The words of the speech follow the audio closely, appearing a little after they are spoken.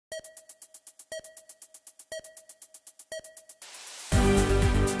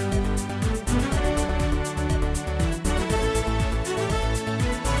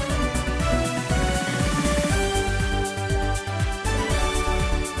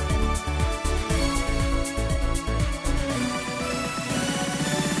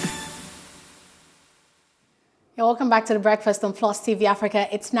Welcome back to the Breakfast on Plus TV Africa.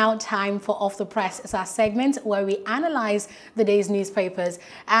 It's now time for Off the Press. It's our segment where we analyze the day's newspapers.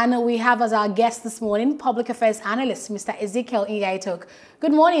 And we have as our guest this morning, Public Affairs Analyst, Mr. Ezekiel Nya-Etok.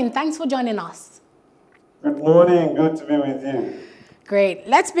 Good morning. Thanks for joining us. Good morning. Good to be with you. Great.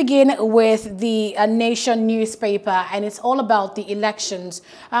 Let's begin with the Nation newspaper, and it's all about the elections.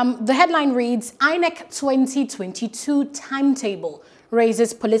 The headline reads, INEC 2022 Timetable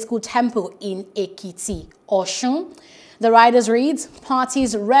raises political tempo in Ekiti, Osun. The riders reads,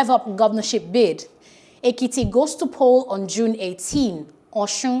 parties rev up governorship bid. Ekiti goes to poll on June 18,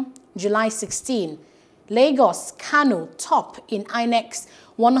 Osun, July 16. Lagos, Kano top in INEC's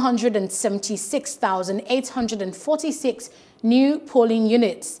 176,846 new polling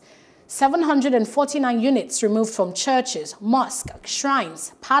units. 749 units removed from churches, mosques,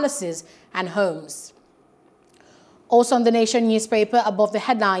 shrines, palaces, and homes. Also on the Nation newspaper, above the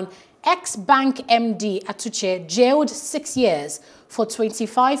headline, ex-bank MD Atuche jailed 6 years for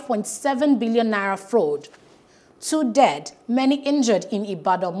 25.7 billion naira fraud. 2 dead, many injured in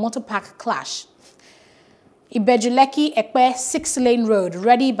Ibadan motor park clash. Ibejuleki Ekpe 6-lane road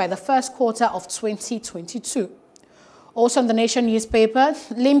ready by the first quarter of 2022. Also on the Nation newspaper,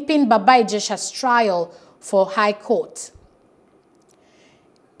 Limpin Baba Ijesha's trial for High Court.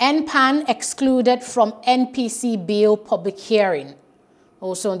 NPAN excluded from NPC bill public hearing.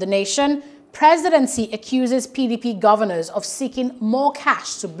 Also on the Nation, presidency accuses PDP governors of seeking more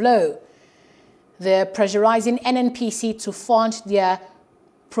cash to blow. They're pressurizing NNPC to fund their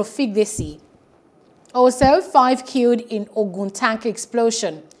profligacy. Also, 5 killed in Ogun tank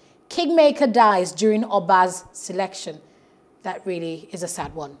explosion. Kingmaker dies during Oba's selection. That really is a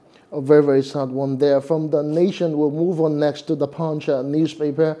sad one. A very, very sad one there. From the Nation, we'll move on next to the Punch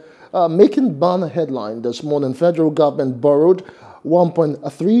newspaper. Making banner headline this morning, federal government borrowed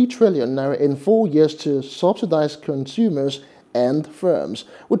 1.3 trillion naira in 4 years to subsidize consumers and firms.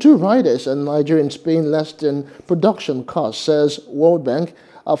 With 2 riders and Nigeria and Spain less than production costs, says World Bank.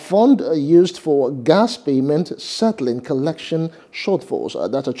 A fund used for gas payment settling collection shortfalls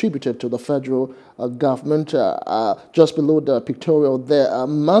that's attributed to the federal government. Just below the pictorial there, a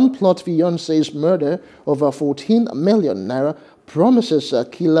man plot fiance's murder over 14 million naira, promises a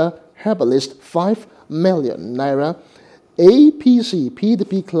killer herbalist 5 million naira. APC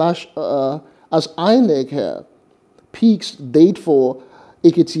PDP clash as INEC peaks date for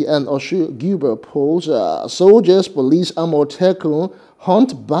Ekiti and Osun Guber polls. Soldiers, police, Amotekun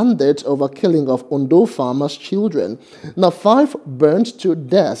hunt bandits over killing of Ondo farmers' children. Now 5 burnt to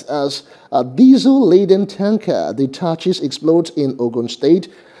death as a diesel-laden tanker detaches explodes in Ogun State.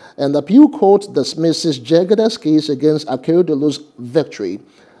 And the appeal court dismisses Jagada's case against Akadonye's victory.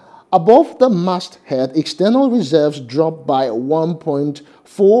 Above the masthead, external reserves dropped by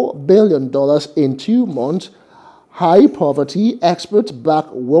 $1.4 billion in 2 months. High poverty, experts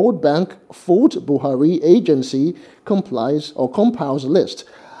back World Bank, Fort Buhari agency compiles list.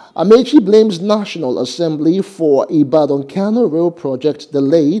 Amechi blames National Assembly for Ibadan Kano Rail project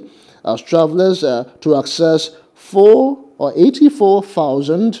delay as travelers to access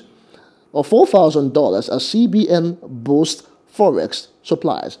 $84,000 or $4,000 as CBN boosts forex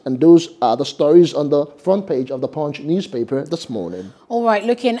supplies. And those are the stories on the front page of the Punch newspaper this morning. All right,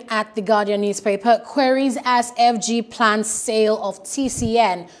 looking at the Guardian newspaper, queries as FG plans sale of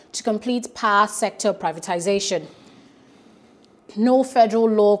TCN to complete power sector privatization. No federal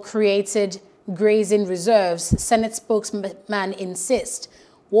law created grazing reserves, Senate spokesman insists.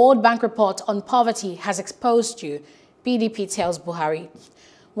 World Bank report on poverty has exposed you, PDP tells Buhari.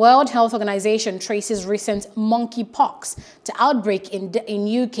 World Health Organization traces recent monkeypox to outbreak in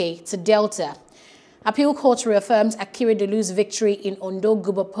UK to Delta. Appeal court reaffirms Akeredolu's victory in Ondo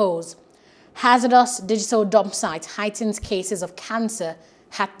Guber polls. Hazardous digital dump site heightens cases of cancer,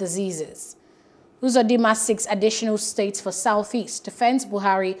 heart diseases. Uzodinma seeks additional states for Southeast, defends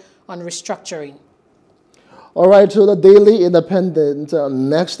Buhari on restructuring. All right, so the Daily Independent.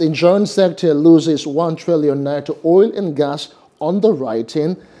 Next, insurance sector loses 1 trillion naira to oil and gas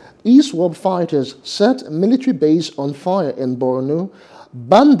underwriting. ISWAP fighters set military base on fire in Borno.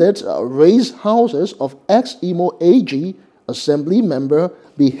 Bandits raise houses of ex-Imo AG assembly member,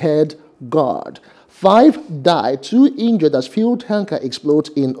 behead guard. 5 died, 2 injured as fuel tanker explodes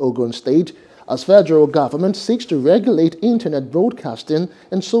in Ogun State. As federal government seeks to regulate internet broadcasting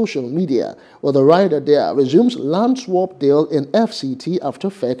and social media, while the rider there resumes land swap deal in FCT after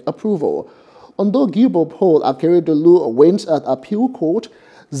FEC approval. Ondo Guber poll, Akeredolu wins at appeal court.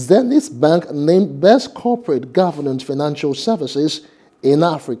 Zenith Bank named best corporate governance financial services in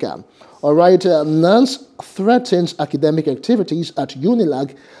Africa. All right, NANS threatens academic activities at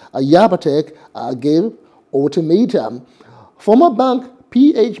Unilag. Yabatek gave ultimatum. Former bank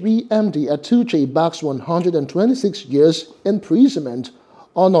PHB MD Atuche backs 126 years imprisonment.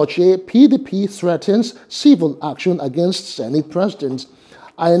 Onoche PDP threatens civil action against Senate President.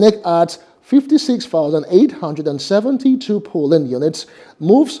 INEC adds 56,872 polling units,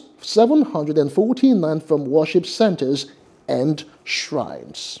 moves 749 from worship centers and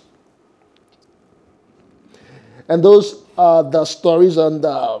shrines. And those are the stories on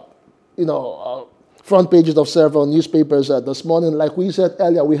the, front pages of several newspapers this morning. Like we said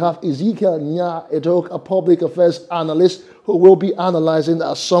earlier, we have Ezekiel Nya-Etok, a public affairs analyst, who will be analyzing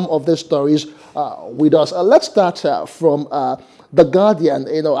some of the stories with us. Let's start from The Guardian.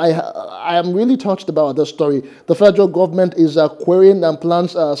 I am really touched about this story. The federal government is querying and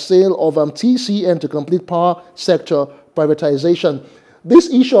plans sale of TCN to complete power sector privatization.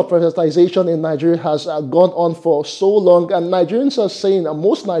 This issue of privatization in Nigeria has gone on for so long, and Nigerians are saying,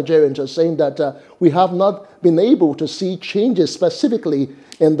 most Nigerians are saying that we have not been able to see changes specifically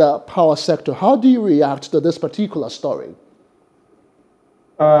in the power sector. How do you react to this particular story?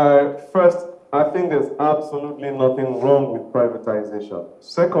 First, I think there's absolutely nothing wrong with privatization.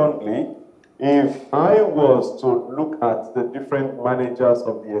 Secondly, if I was to look at the different managers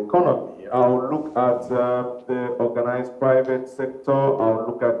of the economy, I'll look at the organized private sector, I'll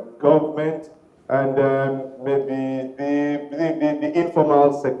look at government, and maybe the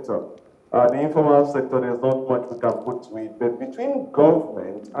informal sector. The informal sector, there's not much we can put to it, but between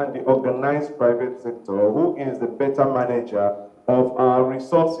government and the organized private sector, who is the better manager of our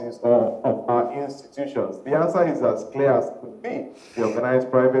resources or of our institutions? The answer is as clear as could be, the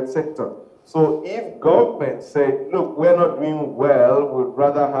organized private sector. So if government say, look, we're not doing well, we'd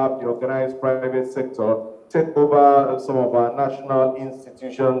rather have the organized private sector take over some of our national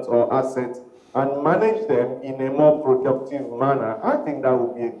institutions or assets and manage them in a more productive manner, I think that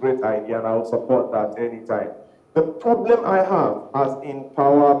would be a great idea, and I would support that anytime. The problem I have as in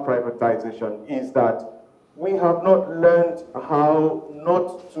power privatization is that we have not learned how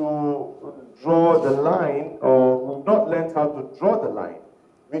not to draw the line, or we've not learned how to draw the line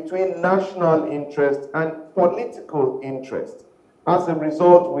between national interest and political interest. As a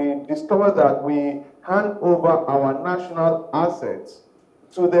result, we discover that we hand over our national assets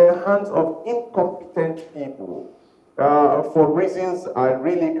to the hands of incompetent people for reasons I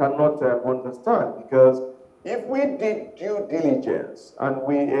really cannot understand. Because if we did due diligence, and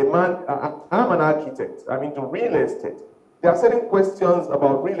I'm an architect, I'm into real estate. There are certain questions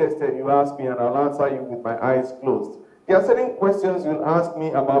about real estate you ask me, and I'll answer you with my eyes closed. There are certain questions you'll ask me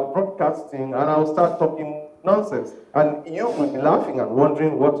about broadcasting, and I'll start talking nonsense. And you will be laughing and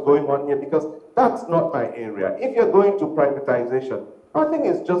wondering what's going on here, because that's not my area. If you're going to privatization, I think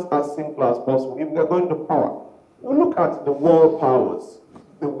it's just as simple as possible. If you're going to power, you look at the world powers,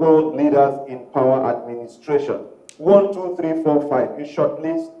 the world leaders in power administration. 1, 2, 3, 4, 5. You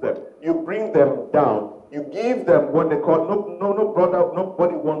shortlist them. You bring them down. You give them what they call,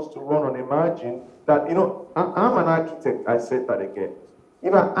 nobody wants to run on a margin that, I'm an architect, I said that again.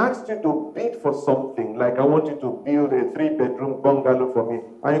 If I asked you to bid for something, like I want you to build a 3-bedroom bungalow for me,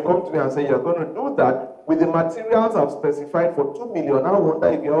 and you come to me and say you're going to do that with the materials I've specified for 2 million, I wonder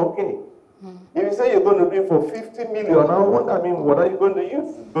if you're okay. If you say you're going to do it for 50 million, I wonder, what are you going to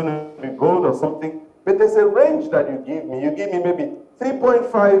use? It's going to be gold or something. But there's a range that you give me. You give me maybe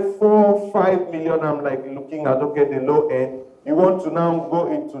 3.5, 4, 5 million. I'm like looking at, okay, the low end. You want to now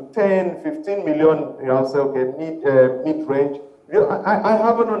go into 10, 15 million. I'll say, okay, mid-range. I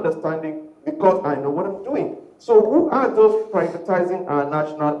have an understanding because I know what I'm doing. So who are those privatizing our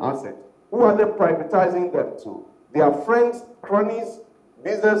national assets? Who are they privatizing them to? Their friends, cronies,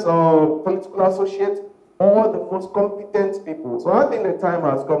 business or political associates, or the most competent people. So I think the time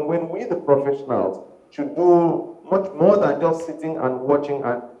has come when we, the professionals, should do much more than just sitting and watching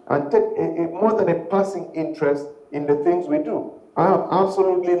and take more than a passing interest in the things we do. I have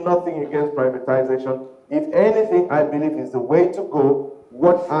absolutely nothing against privatization. If anything, I believe is the way to go.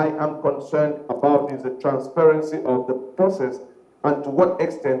 What I am concerned about is the transparency of the process, and to what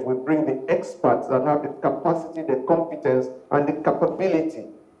extent we bring the experts that have the capacity, the competence, and the capability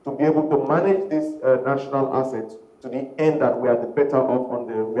to be able to manage these national assets to the end that we are better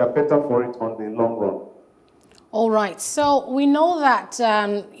for it on the long run. All right. So we know that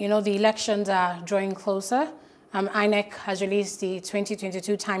the elections are drawing closer. INEC has released the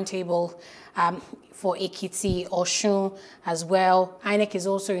 2022 timetable for Ekiti, Osun as well. INEC has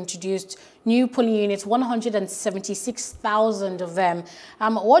also introduced new polling units, 176,000 of them.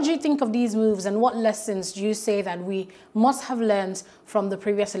 What do you think of these moves, and what lessons do you say that we must have learned from the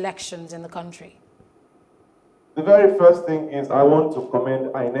previous elections in the country? The very first thing is I want to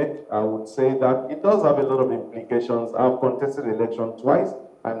commend INEC. I would say that it does have a lot of implications. I've contested the election twice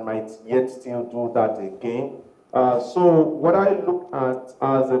and might yet still do that again. So what I look at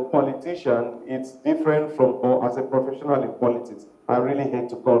as a politician, it's different from, or as a professional in politics. I really hate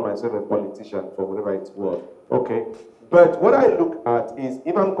to call myself a politician for whatever it's worth. Okay. But what I look at is,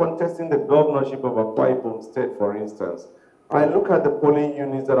 if I'm contesting the governorship of Akwa Ibom State, for instance, I look at the polling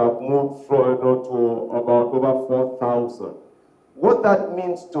units that have moved from, to about over 4,000. What that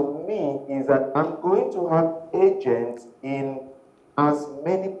means to me is that I'm going to have agents in as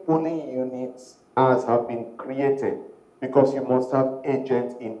many polling units as have been created, because you must have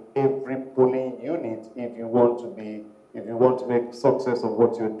agents in every polling unit if you want to make success of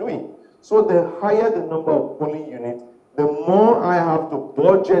what you're doing. So the higher the number of polling units, the more I have to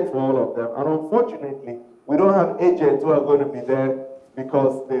budget for all of them. And unfortunately, we don't have agents who are going to be there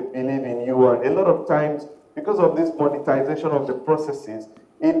because they believe in you. And a lot of times, because of this monetization of the processes,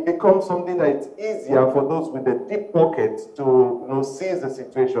 it becomes something that it's easier for those with the deep pockets to seize the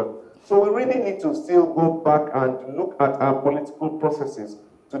situation. So we really need to still go back and look at our political processes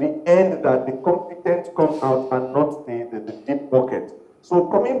to the end that the competent come out and not the deep pocket. So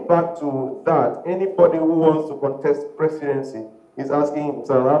coming back to that, anybody who wants to contest presidency is asking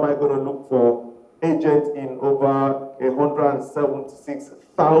himself, how am I going to look for agents in over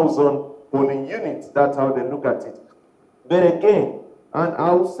 176,000 polling units? That's how they look at it. But again, and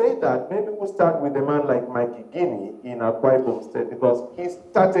I will say that maybe we'll start with a man like Ekiti in Akwa Ibom State, because he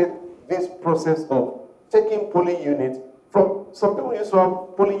started this process of taking polling units from, some people used to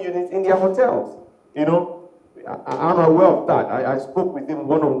have polling units in their hotels, I'm aware of that. I spoke with him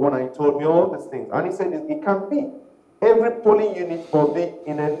one-on-one and he told me all these things. And he said it can't be. Every polling unit must be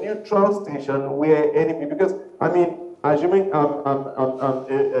in a neutral station where any, because, assuming I'm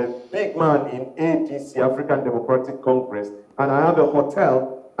a big man in ADC, African Democratic Congress, and I have a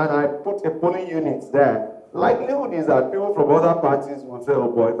hotel and I put a polling unit there, likelihood is that people from other parties will say,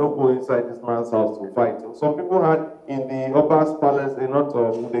 oh boy, don't go inside this man's house to fight. Some people had in the Oba's palace,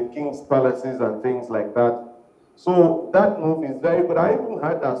 the king's palaces and things like that. So that move is very good. I even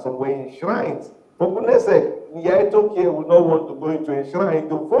heard that somewhere in shrines. For goodness sake, Nya-Etok here would not want to go into a shrine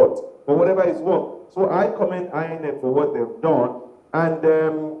to vote for whatever is wrong. So I commend INEC for what they've done. And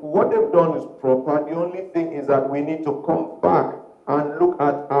what they've done is proper. The only thing is that we need to come back and look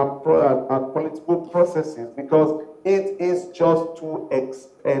at our political processes, because it is just too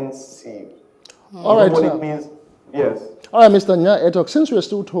expensive. All right, what it means? Yes. All right, Mr. Nya-Etok, since we're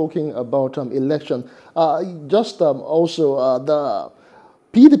still talking about election, also the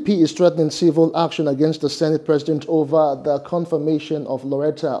PDP is threatening civil action against the Senate President over the confirmation of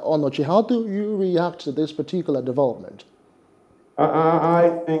Loretta Onochi. How do you react to this particular development? I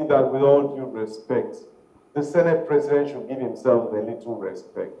think that with all due respect, the Senate President should give himself a little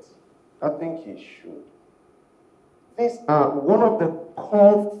respect. I think he should. These are one of the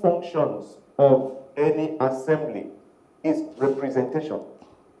core functions of any assembly is representation.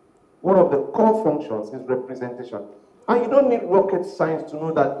 One of the core functions is representation. And you don't need rocket science to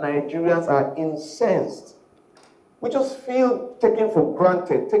know that Nigerians are incensed. We just feel taken for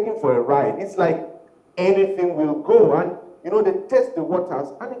granted, taken for a ride. It's like anything will go, and they test the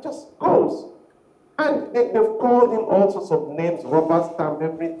waters and it just goes. And they've called him all sorts of names, rubber stamp,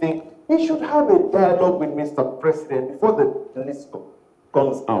 everything. He should have a dialogue with Mr. President before the list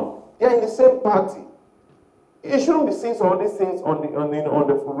comes out. They're in the same party. You shouldn't be seeing some of these things on the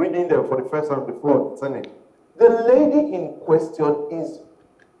reading them for the first time before the Senate. The lady in question is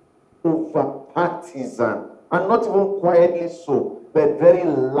over partisan, and not even quietly so, but very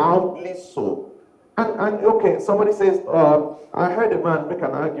loudly so. And okay, somebody says, I heard a man make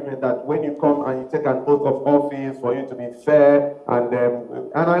an argument that when you come and you take an oath of office for you to be fair, and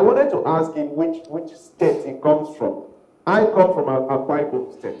I wanted to ask him which state he comes from. I come from Akwa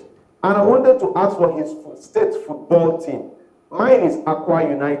Ibom State. And I wanted to ask for his state football team. Mine is Akwa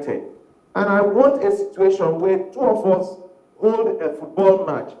United. And I want a situation where two of us hold a football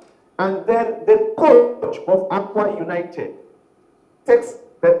match, and then the coach of Akwa United takes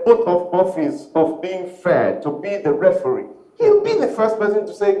the oath of office of being fair to be the referee. He'll be the first person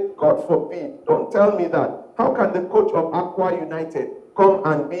to say, God forbid, don't tell me that. How can the coach of Akwa United come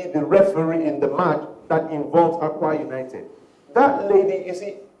and be the referee in the match that involves Akwa United? That lady, you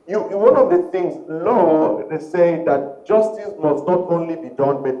see, one of the things, law, they say that justice must not only be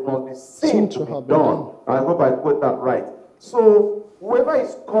done, but must be seen to be done. I hope I put that right. So whoever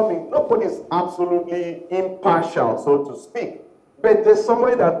is coming, nobody is absolutely impartial, so to speak. But there's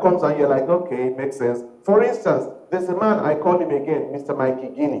somebody that comes and you're like, okay, it makes sense. For instance, there's a man, I call him again, Mr.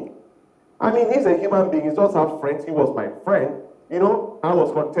 Ekiti. I mean, he's a human being. He does have friends. He was my friend. You know, I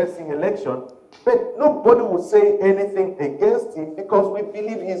was contesting election. But nobody would say anything against him because we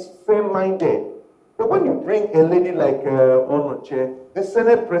believe he's fair-minded. But when you bring a lady like Onoche, the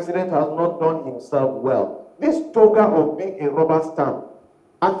Senate president has not done himself well. This toga of being a rubber stamp,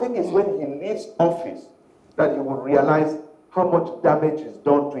 I think it's when he leaves office that he will realize how much damage is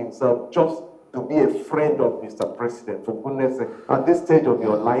done to himself just to be a friend of Mr. President, for goodness sake, at this stage of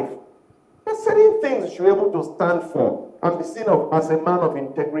your life. There's certain things you should be able to stand for and be seen of as a man of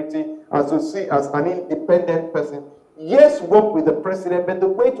integrity, as you see as an independent person. Yes, work with the president, but the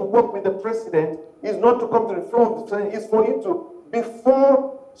way to work with the president is not to come to the floor of the Senate, it's for you to,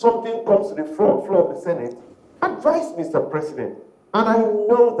 before something comes to the floor of the Senate, advise Mr. President. And I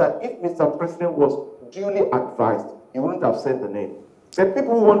know that if Mr. President was duly advised, he wouldn't have said the name. The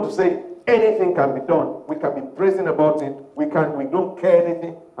people who want to say anything can be done, we can be praising about it, we don't care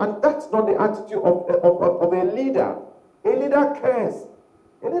anything, and that's not the attitude of a leader. A leader cares.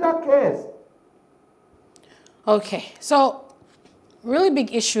 A leader cares. Okay, so really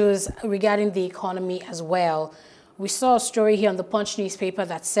big issues regarding the economy as well. We saw a story here on the Punch newspaper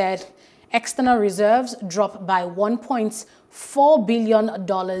that said external reserves dropped by $1.4 billion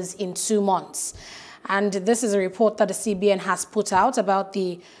in 2 months. And this is a report that the CBN has put out about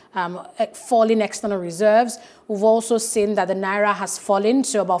the falling external reserves. We've also seen that the Naira has fallen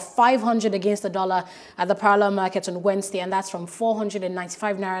to about 500 against the dollar at the parallel market on Wednesday, and that's from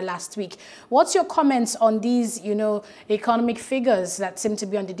 495 Naira last week. What's your comments on these, economic figures that seem to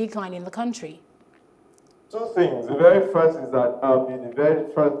be on the decline in the country? Two things. The very first is that I'll be the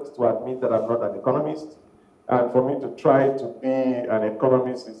very first to admit that I'm not an economist. And for me to try to be an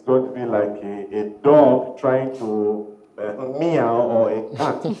economist is going to be like a dog trying to meow or a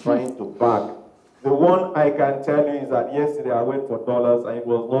cat trying to bark. The one I can tell you is that yesterday I went for dollars and it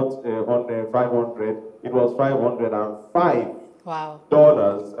was not on 500, it was 505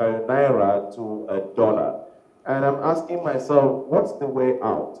 dollars, Naira to a dollar. And I'm asking myself, what's the way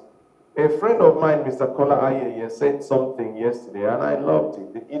out? A friend of mine, Mr. Kola Ayeye, said something yesterday and I loved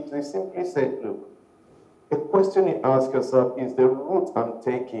it. He simply said, look, a question you ask yourself is the route I'm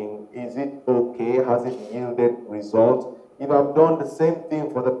taking, is it okay? Has it yielded results? If I've done the same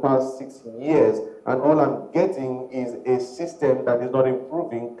thing for the past 6 years and all I'm getting is a system that is not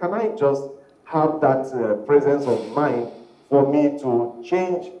improving, can I just have that presence of mind for me to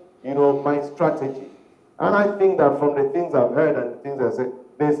change, my strategy? And I think that from the things I've heard and the things I said,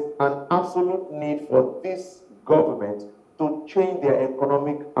 there's an absolute need for this government to change their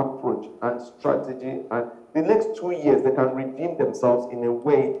economic approach and strategy, and the next 2 years they can redeem themselves in a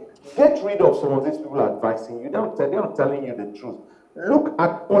way. Get rid of some of these people advising you. They're not telling you the truth. Look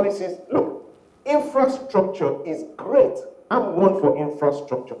at policies. Look, infrastructure is great. I'm one for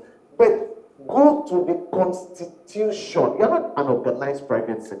infrastructure. But go to the constitution. You're not an organized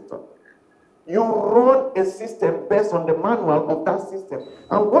private sector. You run a system based on the manual of that system.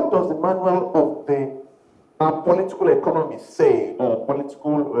 And what does the manual of the political economy say, or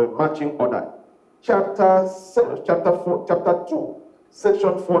political marching order? Chapter 2,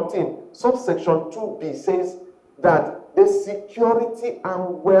 section 14, subsection 2b says that the security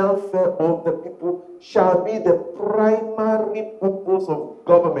and welfare of the people shall be the primary purpose of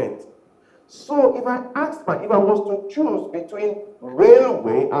government. So if I was to choose between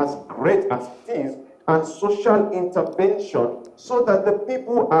railway, as great as it is, and social intervention so that the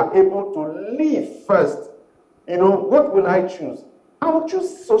people are able to live first, what will I choose? I will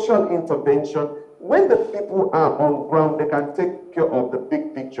choose social intervention. When the people are on ground, they can take care of the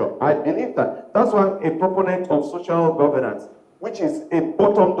big picture. I believe that. That's why I'm a proponent of social governance, which is a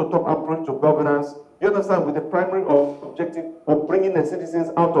bottom-to-top approach to governance, you understand, with the primary objective of bringing the citizens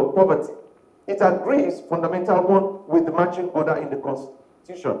out of poverty. It agrees, fundamental one, with the marching order in the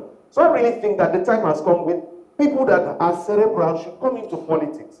Constitution. So I really think that the time has come when people that are cerebral should come into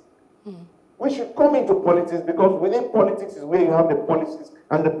politics. We should come into politics because within politics is where you have the policies,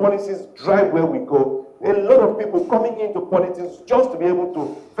 and the policies drive where we go. A lot of people coming into politics just to be able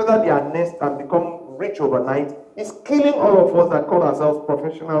to feather their nest and become rich overnight is killing all of us that call ourselves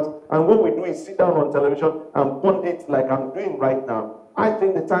professionals. And what we do is sit down on television and pundit like I'm doing right now. I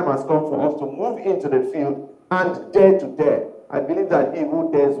think the time has come for us to move into the field and dare to dare. I believe that he who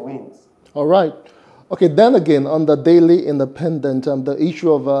dares wins. All right. Okay, then again, on the Daily Independent, the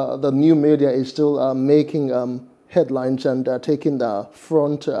issue of the new media is still making headlines and taking the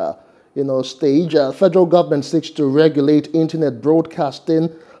front, stage. Federal government seeks to regulate internet broadcasting,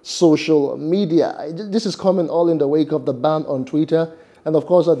 social media. This is coming all in the wake of the ban on Twitter. And of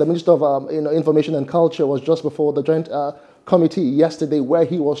course, the Minister of Information and Culture was just before the joint committee yesterday where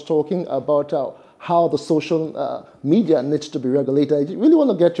he was talking about how the social media needs to be regulated. I really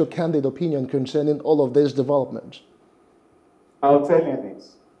want to get your candid opinion concerning all of these developments. I'll tell you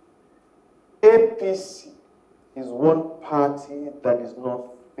this. APC is one party that is not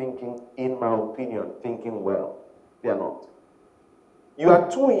thinking, in my opinion, thinking well. They are not. You are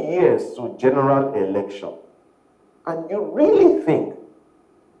 2 years to general election, and you really think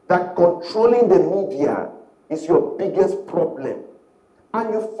that controlling the media is your biggest problem,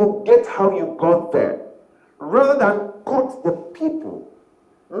 and you forget how you got there. Rather than cut the people,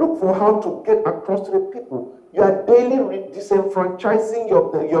 look for how to get across to the people. You are daily disenfranchising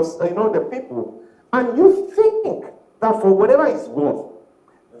the people, and you think that for whatever it's worth,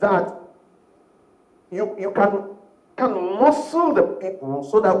 that you can muscle the people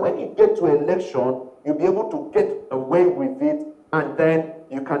so that when you get to election, you'll be able to get away with it, and then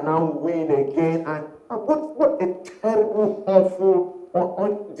you can now win again. And what a terrible,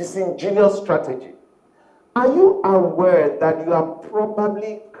 awful, disingenuous strategy. Are you aware that you are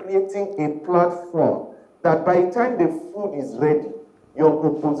probably creating a platform that by the time the food is ready, your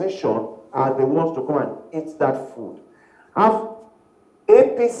opposition are the ones to come and eat that food? Have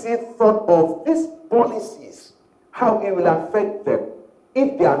APC thought of these policies, how it will affect them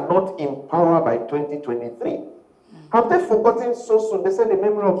if they are not in power by 2023? Have they forgotten so soon? They said the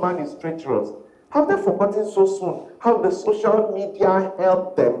memory of man is treacherous. Have they forgotten so soon how the social media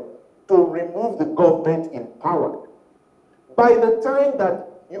helped them to remove the government in power? By the time that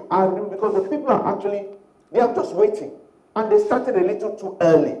you are, because the people are actually, they are just waiting, and they started a little too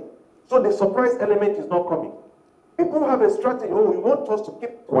early. So the surprise element is not coming. People have a strategy. Oh, you want us to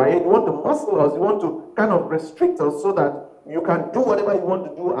keep quiet, you want to muscle us, you want to kind of restrict us so that you can do whatever you want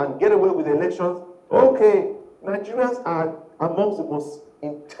to do and get away with elections. Okay, Nigerians are amongst the most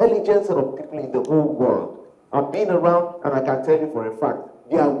intelligent set of people in the whole world. I've been around, and I can tell you for a fact,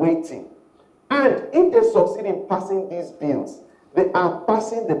 they are waiting. And if they succeed in passing these bills, they are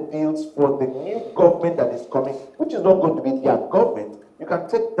passing the bills for the new government that is coming, which is not going to be their government. You can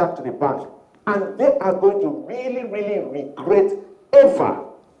take that to the bank. And they are going to really, really regret ever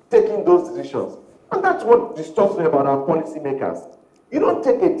taking those decisions. And that's what disturbs me about our policymakers. You don't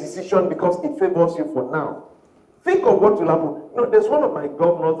take a decision because it favors you for now. Think of what will happen. You know, there's one of my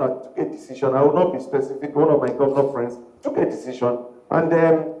governors that took a decision. I will not be specific. One of my governor friends took a decision, and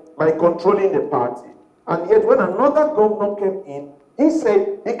by controlling the party. And yet, when another governor came in, he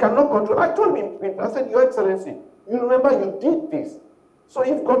said he cannot control. I told him, I said, Your Excellency, you remember you did this. So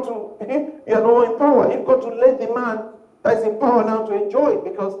you've got to, you are not in power. You've got to let the man that is in power now to enjoy it,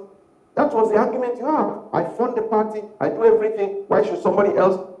 because that was the argument you have. I fund the party, I do everything. Why should somebody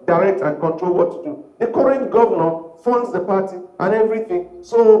else direct and control what to do? The current governor funds the party and everything.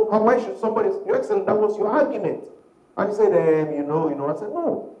 So why should somebody, Your Excellency, that was your argument. And he said, you know, I said,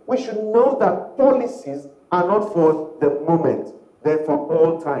 no. We should know that policies are not for the moment. They're for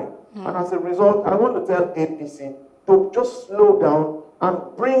all time. And as a result, I want to tell APC to just slow down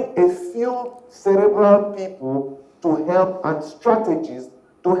and bring a few cerebral people to help, and strategies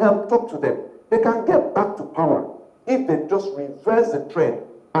to help talk to them. They can get back to power if they just reverse the trend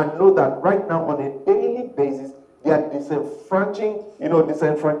and know that right now on a daily basis, they are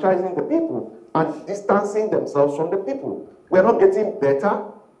disenfranchising the people and distancing themselves from the people. We are not getting better.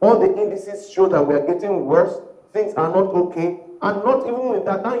 All the indices show that we are getting worse. Things are not okay. And not even with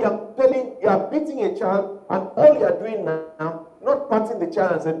that, now you are beating a child, and all you are doing now, not patting the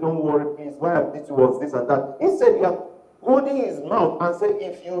child and saying, don't worry, please, why I beat you was this and that. Instead, you are holding his mouth and saying,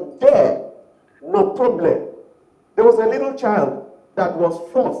 if you dare, no problem. There was a little child that was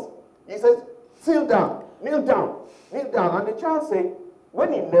forced. He said, kneel down, kneel down, kneel down. And the child said,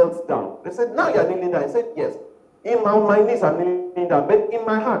 when he knelt down, they said, now you're kneeling down. He said, yes. On my knees, I'm kneeling down. But in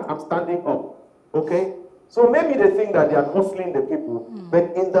my heart, I'm standing up. Okay? So maybe they think that they are muscling the people,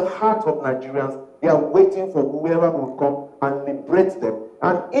 but in the heart of Nigerians, they are waiting for whoever will come and liberate them.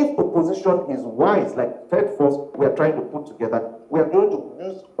 And if opposition is wise, like third force we are trying to put together, we are going to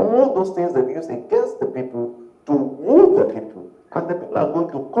use all those things that we use against the people to move the people. And the people are going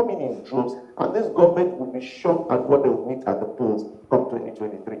to come in droves, and this government will be shocked at what they will meet at the polls come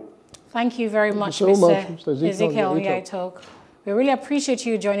 2023. Thank you very much, Mr. Ezekiel Nya-Etok. We really appreciate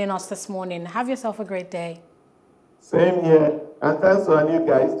you joining us this morning. Have yourself a great day. Same here. And thanks to our new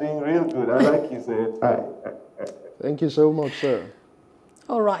guys doing real good. I like you said. Hi. Thank you so much, sir.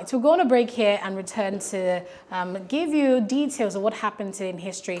 All right, we'll go on a break here and return to give you details of what happened in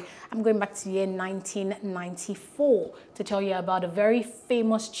history. I'm going back to the year 1994 to tell you about a very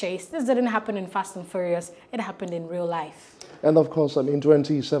famous chase. This didn't happen in Fast and Furious. It happened in real life. And of course, in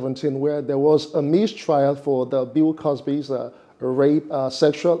 2017, where there was a mistrial for the Bill Cosby's rape,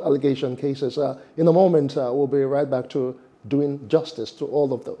 sexual allegation cases. In a moment, we'll be right back to doing justice to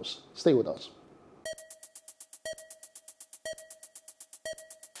all of those. Stay with us.